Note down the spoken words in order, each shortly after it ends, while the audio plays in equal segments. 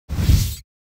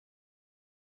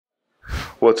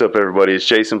What's up, everybody? It's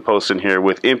Jason Poston here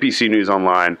with NPC News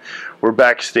Online. We're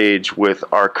backstage with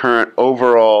our current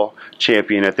overall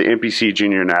champion at the NPC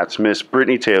Junior Nats, Miss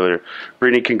Brittany Taylor.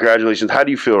 Brittany, congratulations. How do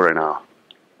you feel right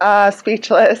now?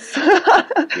 Speechless.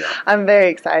 Yeah. I'm very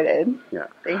excited. Yeah.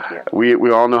 Thank you. We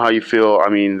all know how you feel. I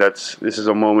mean, this is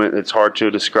a moment that's hard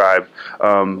to describe.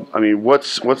 I mean,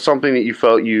 what's something that you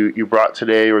felt you brought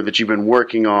today, or that you've been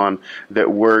working on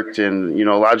that worked and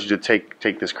allowed you to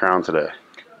take this crown today?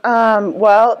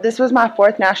 Well, this was my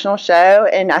 4th national show,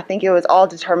 and I think it was all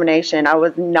determination. I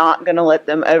was not going to let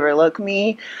them overlook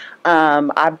me.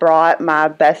 I brought my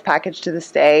best package to the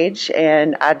stage,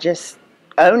 and I just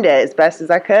owned it as best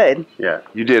as I could. Yeah,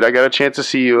 you did. I got a chance to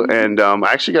see you, and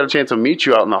I actually got a chance to meet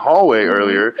you out in the hallway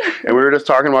earlier, and we were just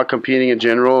talking about competing in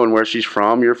general and where she's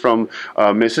from. You're from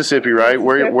Mississippi, right?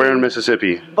 Mississippi. Where in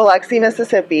Mississippi? Biloxi,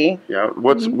 Mississippi. Yeah.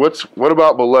 What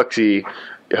about Biloxi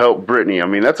helped Brittany? I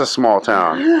mean, that's a small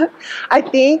town. I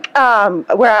think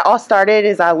where I all started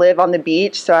is I live on the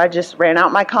beach, so I just ran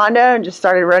out my condo and just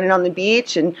started running on the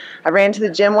beach, and I ran to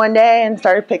the gym one day and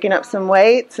started picking up some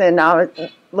weights, and I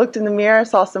looked in the mirror,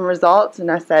 saw some results,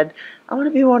 and I said, I want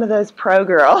to be one of those pro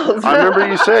girls. I remember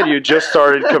you said you just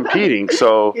started competing,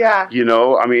 so yeah.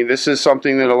 I mean, this is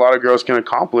something that a lot of girls can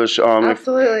accomplish.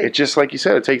 Absolutely. It's just like you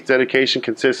said, it takes dedication,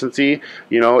 consistency.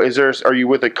 Are you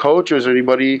with a coach, or is there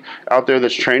anybody out there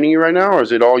that's training you right now, or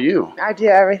is it all you? I do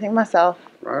everything myself.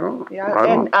 Right on. Yeah,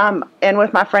 right and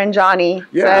with my friend Johnny.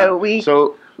 Yeah.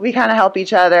 So we kind of help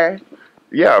each other.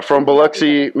 Yeah, from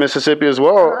Biloxi, Mississippi as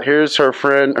well. Here's her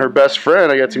friend, her best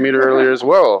friend. I got to meet her earlier as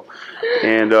well.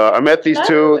 And I met these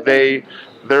two.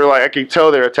 They're like, I can tell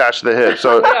they're attached to the hip.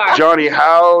 So, Johnny,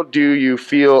 how do you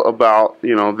feel about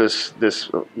this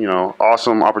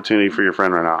awesome opportunity for your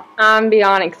friend right now? I'm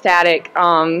beyond ecstatic.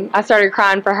 I started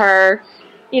crying for her.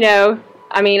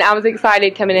 I mean, I was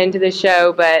excited coming into the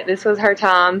show, but this was her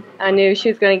time. I knew she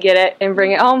was going to get it and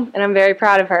bring it home, and I'm very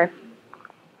proud of her.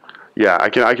 Yeah, I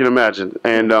can imagine.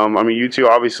 And I mean, you two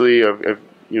obviously have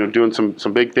doing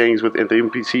some big things at the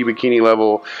NPC bikini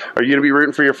level. Are you going to be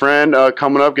rooting for your friend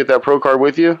coming up? Get that pro card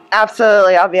with you?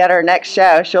 Absolutely. I'll be at her next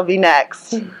show. She'll be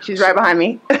next. She's right behind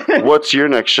me. What's your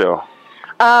next show?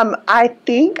 I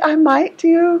think I might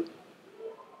do.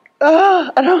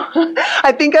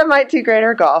 I think I might do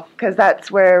Greater Golf, because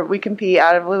that's where we compete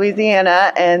out of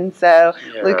Louisiana, and so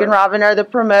Luke and Robin are the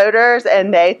promoters,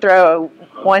 and they throw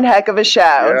one heck of a show.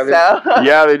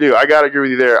 Yeah, they do. I gotta agree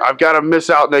with you there. I've got to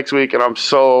miss out next week, and I'm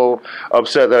so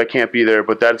upset that I can't be there.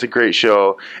 But that's a great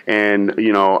show, and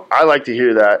I like to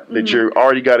hear that you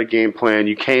already got a game plan.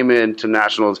 You came into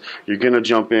nationals. You're gonna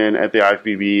jump in at the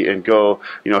IFBB and go,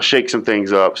 shake some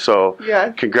things up. So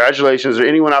congratulations. Is there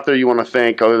anyone out there you want to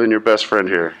thank other than your best friend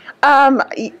here?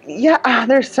 Yeah,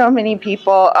 there's so many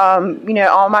people.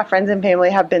 All my friends and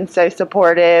family have been so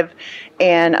supportive,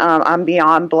 and I'm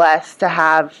beyond blessed to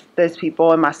have those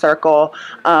people in my circle.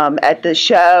 At the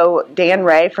show, Dan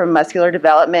Ray from Muscular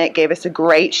Development gave us a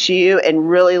great shoe and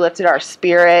really lifted our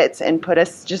spirits and put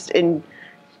us just in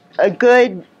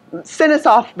sent us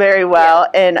off very well.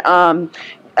 And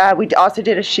we also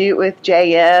did a shoot with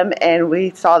JM, and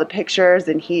we saw the pictures,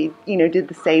 and he, did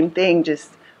the same thing, just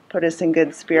put us in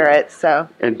good spirits. So.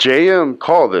 And JM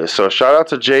called this, so shout out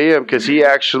to JM, because he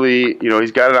actually,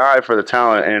 he's got an eye for the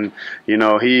talent, and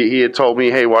he had told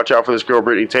me, hey, watch out for this girl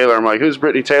Brittany Taylor. I'm like, who's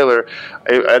Brittany Taylor?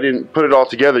 I didn't put it all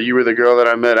together. You were the girl that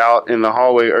I met out in the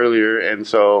hallway earlier, and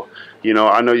so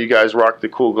I know you guys rock the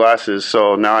cool glasses,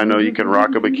 so now I know you can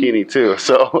rock a bikini too.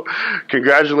 So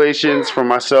congratulations from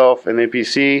myself and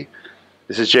NPC.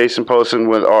 This is Jason Poston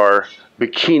with our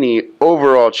bikini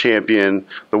overall champion,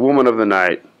 the woman of the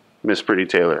night, Miss Brittany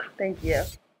Taylor. Thank you.